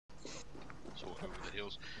the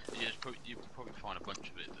hills. You probably find a bunch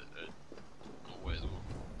of it that are Norway as well.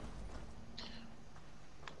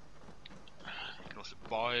 You can also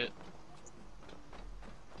buy it.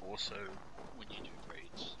 Also, when you do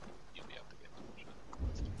raids, you'll be able to get much of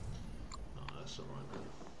it. Oh, that's alright then.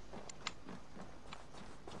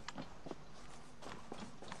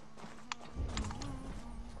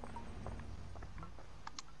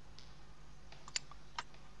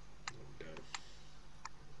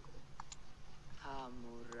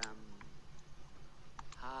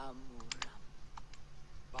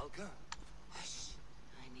 Valka? Hush.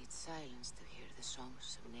 I need silence to hear the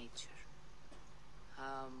songs of nature.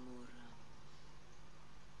 Hamuram.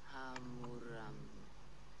 Hamuram.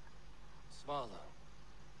 Svala.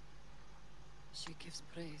 She gives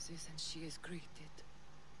praises and she is greeted.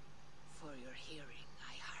 For your hearing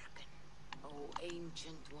I hearken, O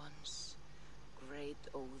ancient ones, great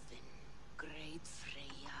Odin, great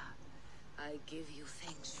Freya. I give you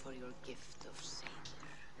thanks for your gift of Savior.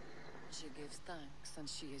 She gives thanks and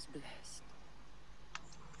she is blessed.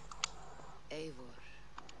 Eivor,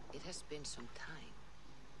 it has been some time.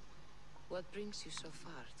 What brings you so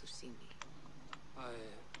far to see me?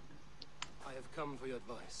 I have come for your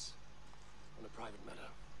advice on a private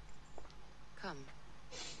matter. Come.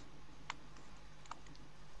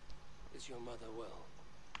 Is your mother well?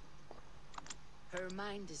 Her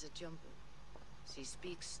mind is a jumble. She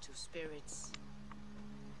speaks to spirits.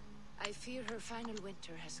 I fear her final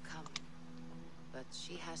winter has come, but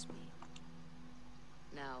she has me.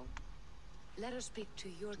 Now, let us speak to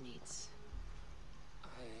your needs.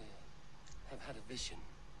 I have had a vision.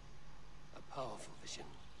 A powerful vision.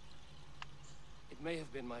 It may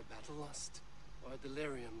have been my battle lust, or a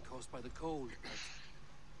delirium caused by the cold, but...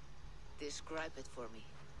 Describe it for me.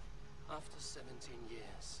 After 17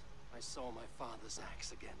 years, I saw my father's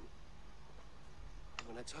axe again. And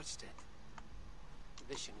when I touched it,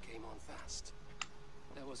 the vision came on fast.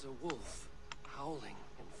 There was a wolf, howling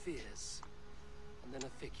in fears, and then a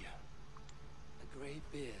figure. A grey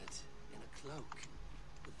beard in a cloak,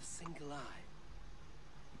 with a single eye.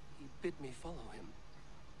 He bid me follow him.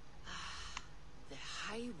 Ah, the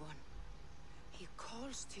High One. He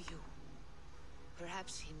calls to you.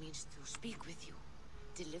 Perhaps he means to speak with you,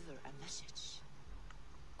 deliver a message.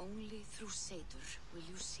 Only through Seder will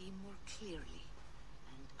you see more clearly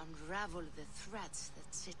and unravel the threads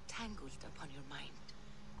that sit tangled upon your mind.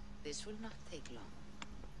 This will not take long.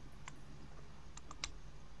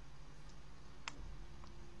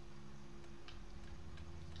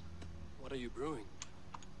 What are you brewing?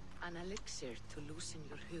 An elixir to loosen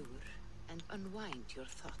your huer and unwind your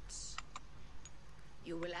thoughts.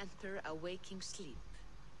 You will enter a waking sleep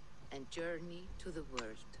and journey to the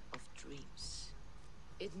world of dreams.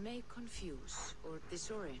 It may confuse or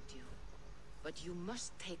disorient you, but you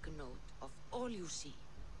must take note of all you see.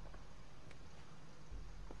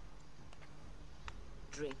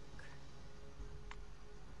 Drink.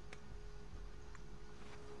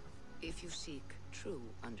 If you seek true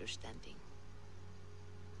understanding.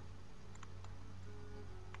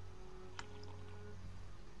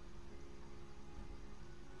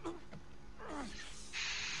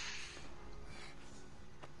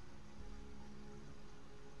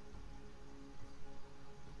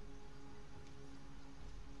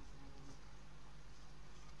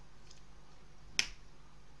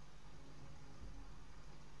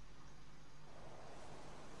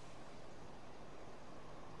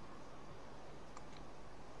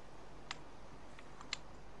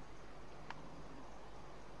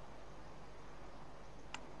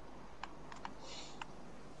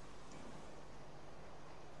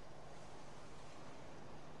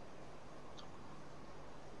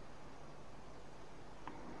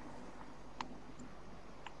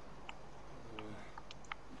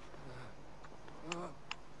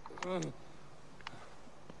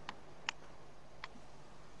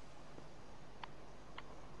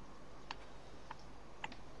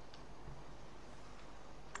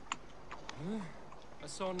 I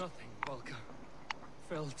saw nothing, Valka.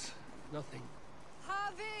 Felt nothing.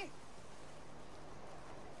 Javi!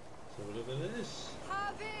 So whatever it is.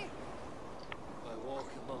 Javi! I walk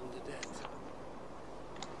among the dead.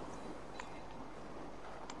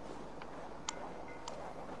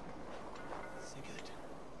 Sigurd.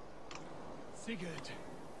 Sigurd!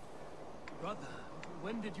 Brother,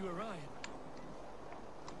 when did you arrive?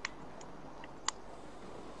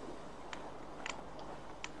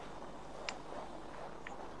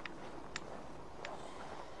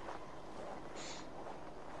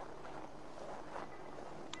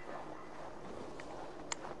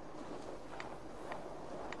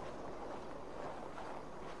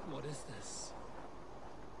 What is this?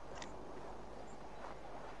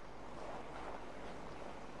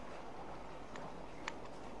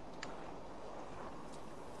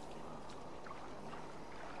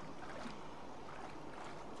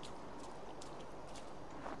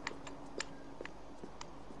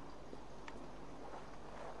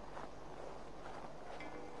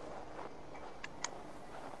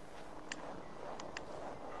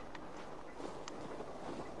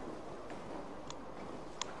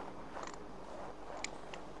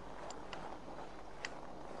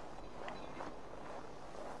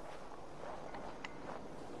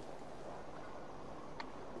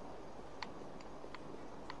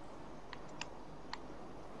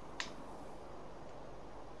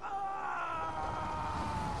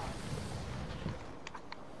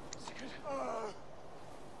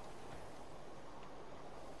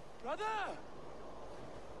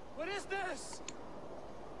 Yes!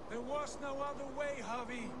 There was no other way,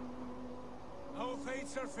 Javi. Our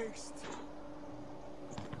fates are fixed.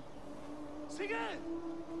 Sigurd!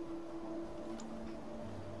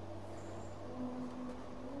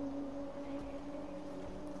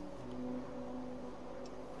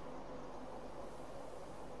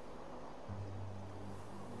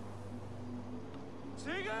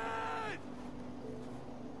 Sigurd!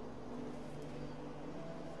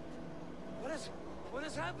 What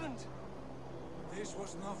has happened? This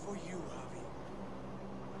was not for you, Javi.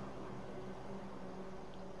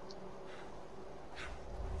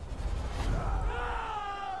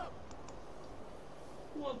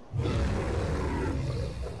 What?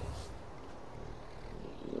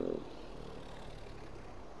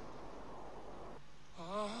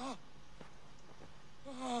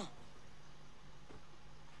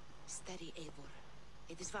 Steady, Eivor.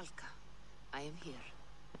 It is Valka. I am here.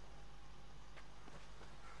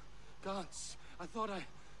 Gods, I thought I...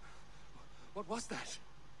 What was that?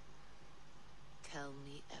 Tell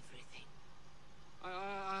me everything.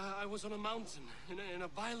 I was on a mountain in a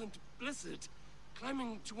violent blizzard,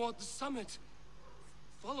 climbing toward the summit,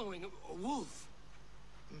 following a wolf.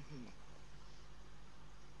 Mm-hmm.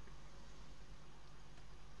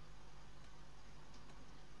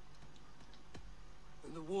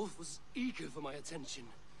 And the wolf was eager for my attention,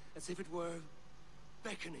 as if it were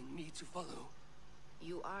beckoning me to follow.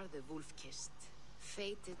 You are the wolf-kissed,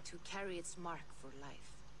 fated to carry its mark for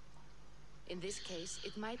life. In this case,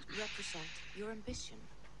 it might represent your ambition,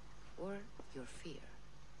 or your fear.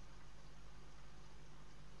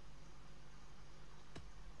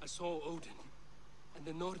 I saw Odin, and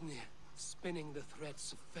the Nornir spinning the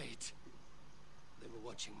threads of fate. They were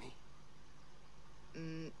watching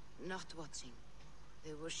me. Not watching.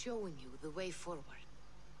 They were showing you the way forward.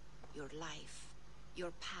 Your life,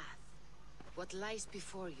 your path, what lies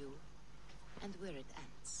before you, and where it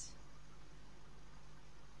ends.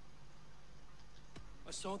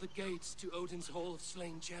 I saw the gates to Odin's Hall of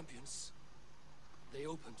Slain Champions. They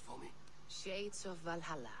opened for me. Shades of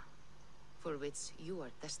Valhalla, for which you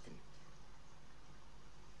are destined.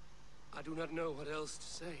 I do not know what else to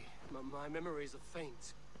say. My memories are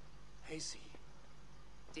faint, hazy.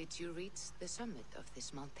 Did you reach the summit of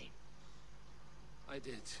this mountain? I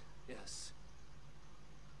did, yes.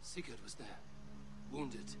 Sigurd was there,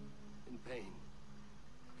 wounded, in pain.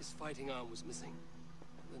 His fighting arm was missing.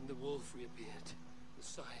 Then the wolf reappeared, the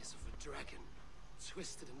size of a dragon,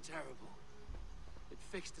 twisted and terrible. It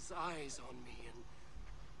fixed its eyes on me and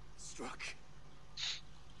struck.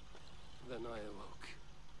 Then I awoke.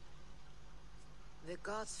 The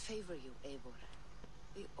gods favor you, Eivor.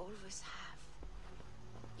 They always have.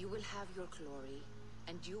 You will have your glory,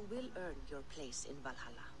 and you will earn your place in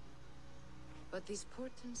Valhalla. But these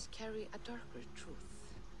portents carry a darker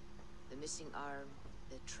truth. The missing arm,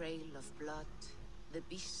 the trail of blood, the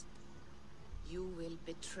beast. You will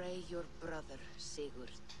betray your brother, Sigurd.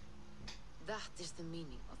 That is the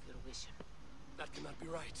meaning of your vision. That cannot be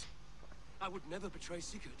right. I would never betray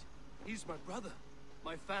Sigurd. He's my brother,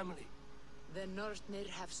 my family. The Nornir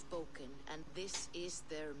have spoken, and this is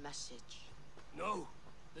their message. No,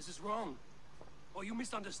 this is wrong. Or you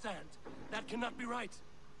misunderstand. That cannot be right.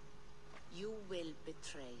 You will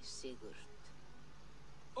betray Sigurd.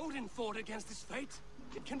 Odin fought against his fate.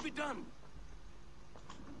 It can be done.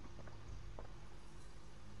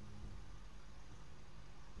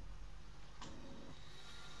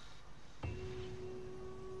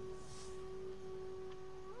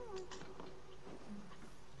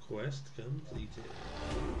 Quest completed.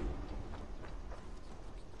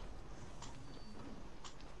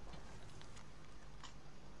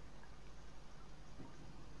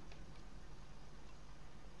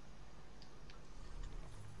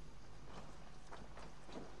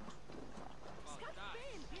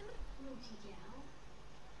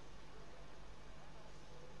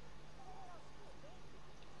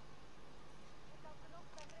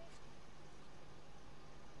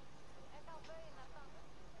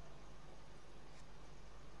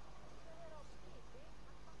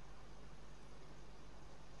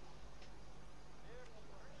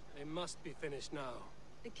 They must be finished now.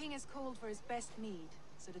 The king has called for his best mead,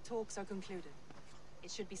 so the talks are concluded.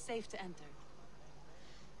 It should be safe to enter.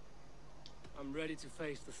 I'm ready to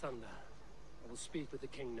face the thunder. I will speak with the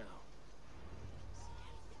king now.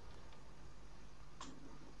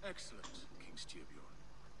 Excellent, King Styrbjorn.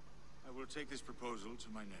 I will take this proposal to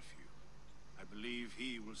my nephew. I believe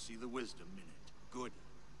he will see the wisdom in it. Good.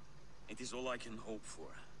 It is all I can hope for.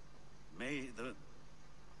 May the...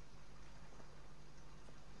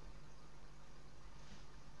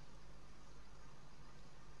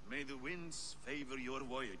 May the winds favor your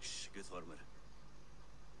voyage, Guthormer.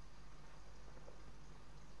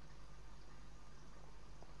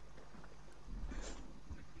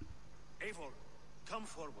 Eivor, come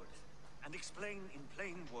forward and explain in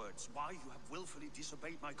plain words why you have willfully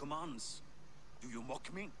disobeyed my commands. Do you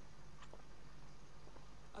mock me?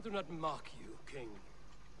 I do not mock you, King.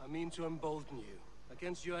 I mean to embolden you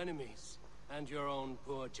against your enemies and your own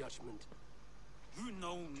poor judgment. You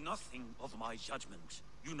know nothing of my judgment.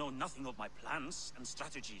 You know nothing of my plans and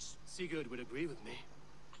strategies. Sigurd would agree with me.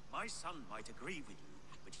 My son might agree with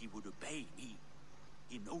you, but he would obey me.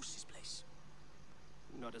 He knows his place.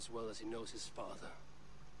 Not as well as he knows his father.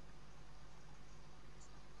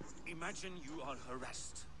 Imagine you are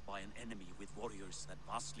harassed by an enemy with warriors that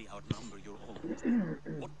vastly outnumber your own.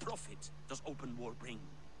 What profit does open war bring?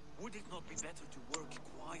 Would it not be better to work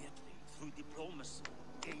quietly through diplomacy,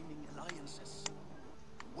 gaining alliances,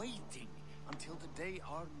 waiting until the day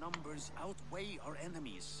our numbers outweigh our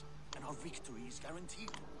enemies and our victory is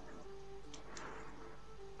guaranteed?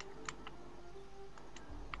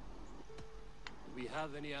 Do we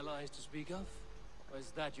have any allies to speak of? Or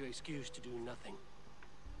is that your excuse to do nothing?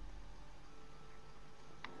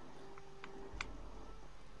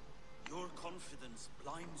 Your confidence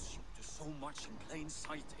blinds you to so much in plain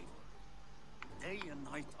sight, Eivor. Day and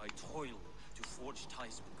night I toil to forge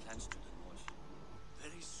ties with clans to the north.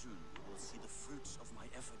 Very soon you will see the fruits of my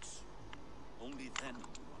efforts. Only then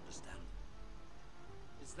will you understand.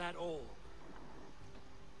 Is that all?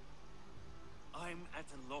 I'm at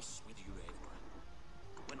a loss with you, Eivor.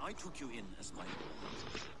 When I took you in as my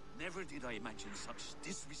own, never did I imagine such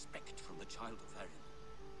disrespect from the child of Varian.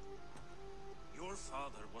 Your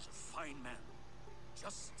father was a fine man.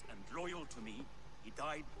 Just and loyal to me, he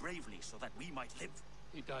died bravely so that we might live.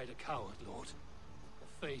 He died a coward, Lord.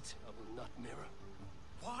 A fate I will not mirror.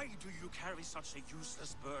 Why do you carry such a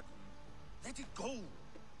useless burden? Let it go.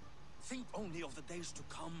 Think only of the days to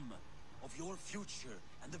come, of your future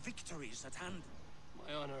and the victories at hand.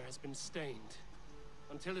 My honor has been stained.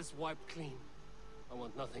 Until it's wiped clean, I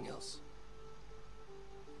want nothing else.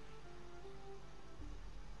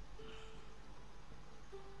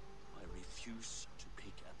 I refuse to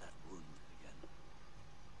pick at that wound again.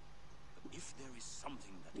 But if there is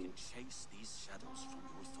something that can chase these shadows from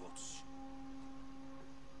your thoughts...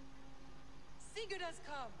 Sigurd has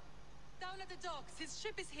come! Down at the docks, his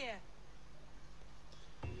ship is here!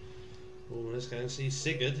 Oh, let's go and see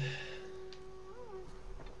Sigurd.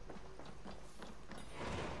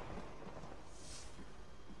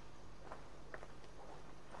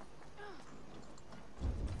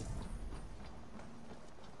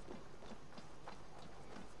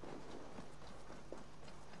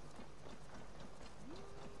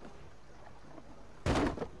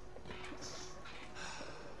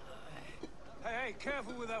 Hey,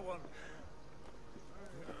 careful with that one.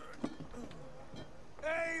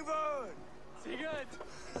 Eivor! Sigurd!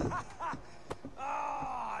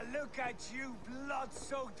 Ah, look at you,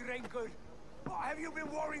 blood-soaked Drinkard. Oh, have you been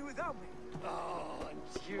warring without me? Oh, and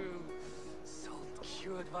you,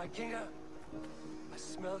 salt-cured Vikinger. I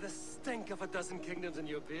smell the stink of a dozen kingdoms in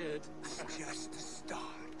your beard. It's just the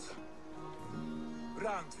start.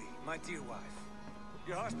 Randvi, my dear wife,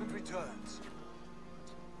 your husband returns.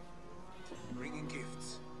 Bringing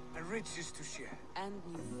gifts and riches to share. And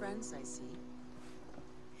new friends, I see.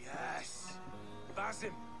 Yes.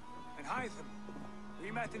 Basim and Hytham.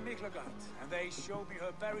 We met in Miklagard, and they showed me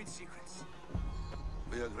her buried secrets.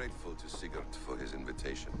 We are grateful to Sigurd for his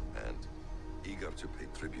invitation, and eager to pay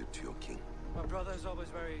tribute to your king. My brother is always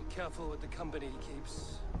very careful with the company he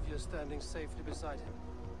keeps, if you're standing safely beside him.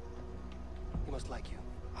 He must like you.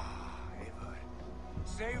 Ah, Eivor.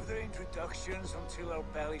 Save their introductions until our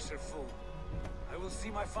bellies are full. I will see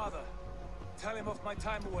my father. Tell him of my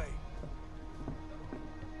time away.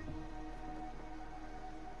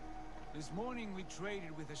 This morning we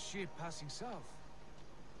traded with a ship passing south.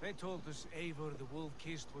 They told us Eivor the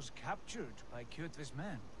Wolf-Kissed was captured by Kjotve's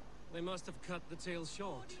men. They must have cut the tale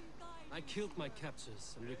short. I killed my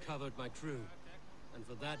captors and recovered my crew. And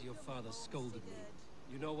for that your father scolded me.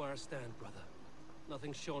 You know where I stand, brother.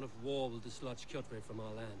 Nothing short of war will dislodge Kjotve from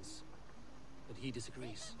our lands. But he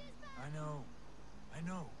disagrees. I know. I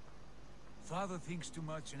know. Father thinks too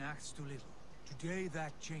much and acts too little. Today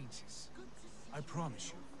that changes. I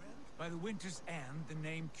promise you. By the winter's end, the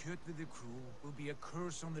name Kjotve the Cruel will be a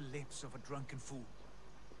curse on the lips of a drunken fool.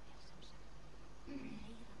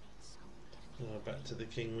 Back to the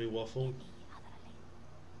king we waffled.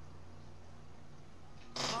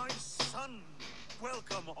 My son!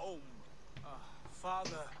 Welcome home!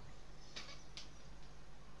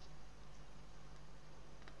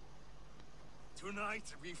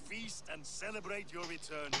 Tonight we feast and celebrate your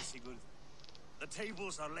return, Sigurd. The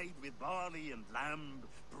tables are laid with barley and lamb,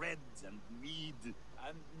 bread and mead.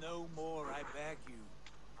 And no more, I beg you.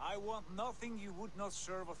 I want nothing you would not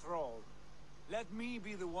serve a thrall. Let me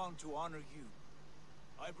be the one to honor you.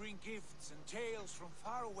 I bring gifts and tales from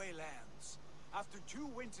faraway lands. After 2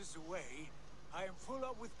 winters away, I am full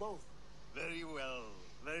up with both. Very well,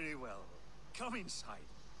 very well. Come inside.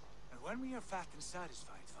 And when we are fat and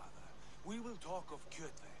satisfied, Father, we will talk of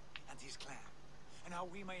Kjotve and his clan, and how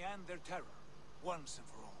we may end their terror, once and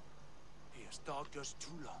for all. He has dogged us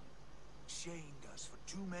too long, shamed us for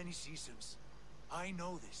too many seasons. I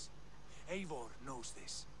know this. Eivor knows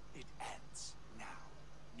this. It ends now.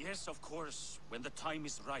 Yes, of course, when the time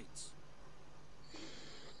is right.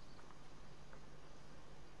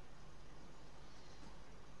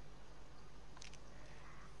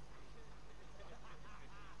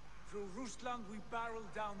 Through Rusland we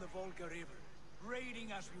barreled down the Volga River,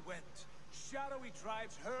 raiding as we went. Shadowy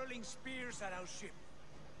tribes hurling spears at our ship.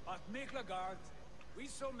 At Miklagard, we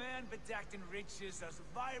saw men bedecked in riches as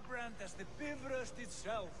vibrant as the Bifrost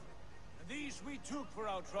itself. And these we took for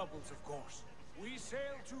our troubles, of course. We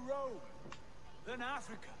sailed to Rome, then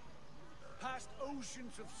Africa, past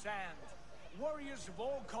oceans of sand, warriors of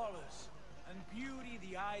all colors, and beauty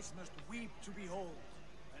the eyes must weep to behold.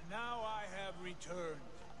 And now I have returned,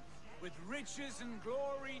 with riches and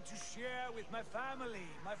glory to share with my family,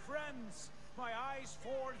 my friends, my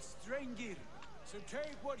eyes-forged Strengir. So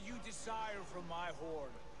take what you desire from my hoard.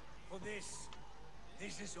 For this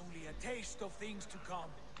is only a taste of things to come.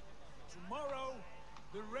 Tomorrow,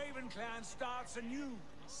 the Raven clan starts anew.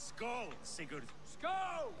 Skål, Sigurd.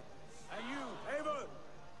 Skål! And you, Eivor,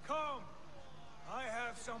 come. I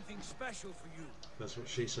have something special for you. That's what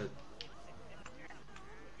she said.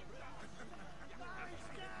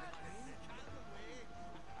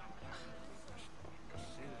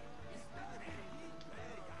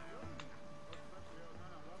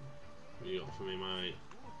 What you got for me, mate?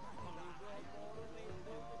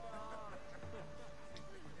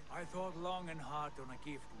 I thought long and hard on a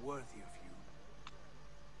gift worthy of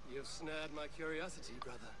you. You've snared my curiosity,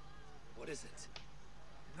 brother. What is it?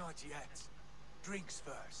 Not yet. Drinks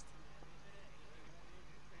first.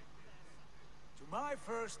 To my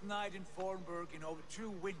first night in Fornburg in over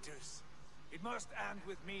 2 winters. It must end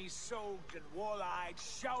with me soaked and wall-eyed,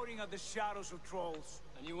 shouting at the shadows of trolls.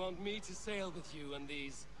 And you want me to sail with you on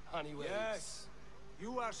these honey waves? Yes.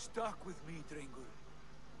 You are stuck with me, Dringur.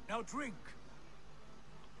 Now drink.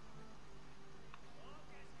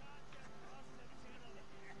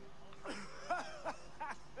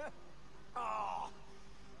 Ah,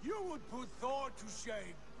 you would put Thor to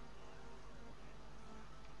shame.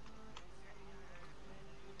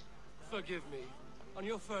 Forgive me. On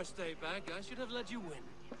your first day back, I should have let you win.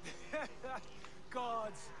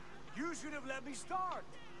 Gods, you should have let me start.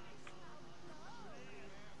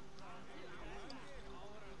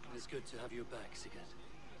 It is good to have you back, Sigurd.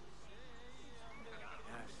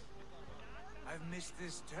 Yes. I've missed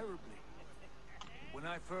this terribly. When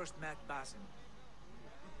I first met Basin,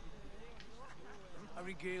 I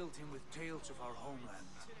regaled him with tales of our homeland.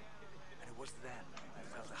 And it was then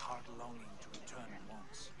I felt a heart longing to return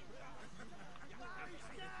once.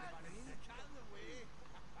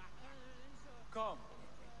 Come.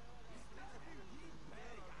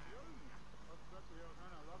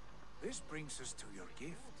 This brings us to your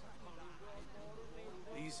gift.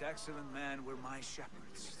 These excellent men were my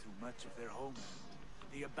shepherds through much of their homeland,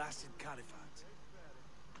 the Abbasid Caliphate.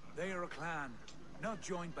 They are a clan, not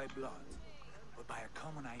joined by blood, but by a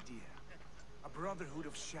common idea. A brotherhood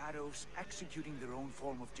of shadows executing their own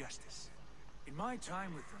form of justice. In my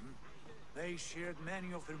time with them, they shared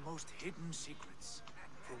many of their most hidden secrets,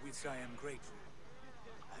 for which I am grateful.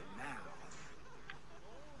 And now,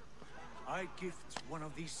 I gift one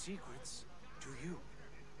of these secrets to you.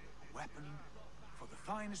 A weapon for the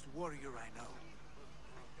finest warrior I know.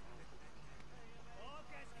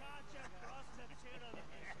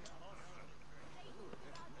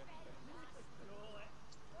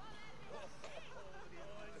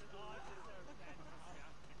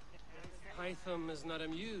 Hytham is not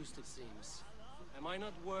amused, it seems. Am I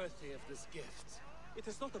not worthy of this gift? It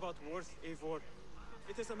is not about worth, Eivor.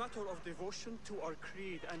 It is a matter of devotion to our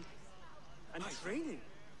creed and training.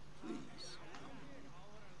 Please.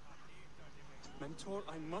 Mentor,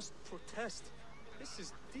 I must protest. This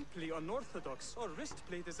is deeply unorthodox. Our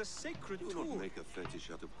wristplate is a sacred Do tool. not make a fetish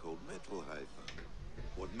out of cold metal, Hytham.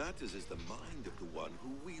 What matters is the mind of the one who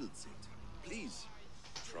wields it. Please,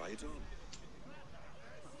 try it on.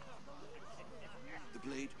 The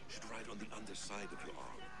blade should ride on the underside of your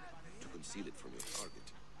arm, to conceal it from your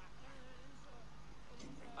target.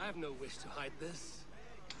 I have no wish to hide this.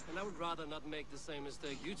 And I would rather not make the same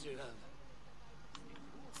mistake you two have.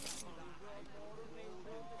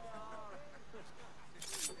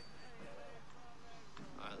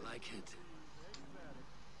 I like it.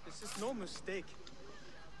 This is no mistake.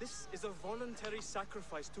 This is a voluntary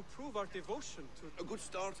sacrifice to prove our devotion to... A good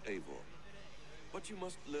start, Eivor. But you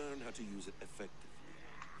must learn how to use it effectively.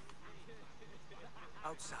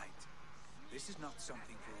 Outside. This is not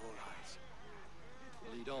something for all eyes.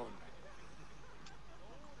 Lead on.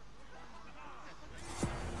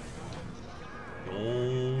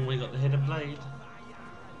 Oh, we got the hidden blade.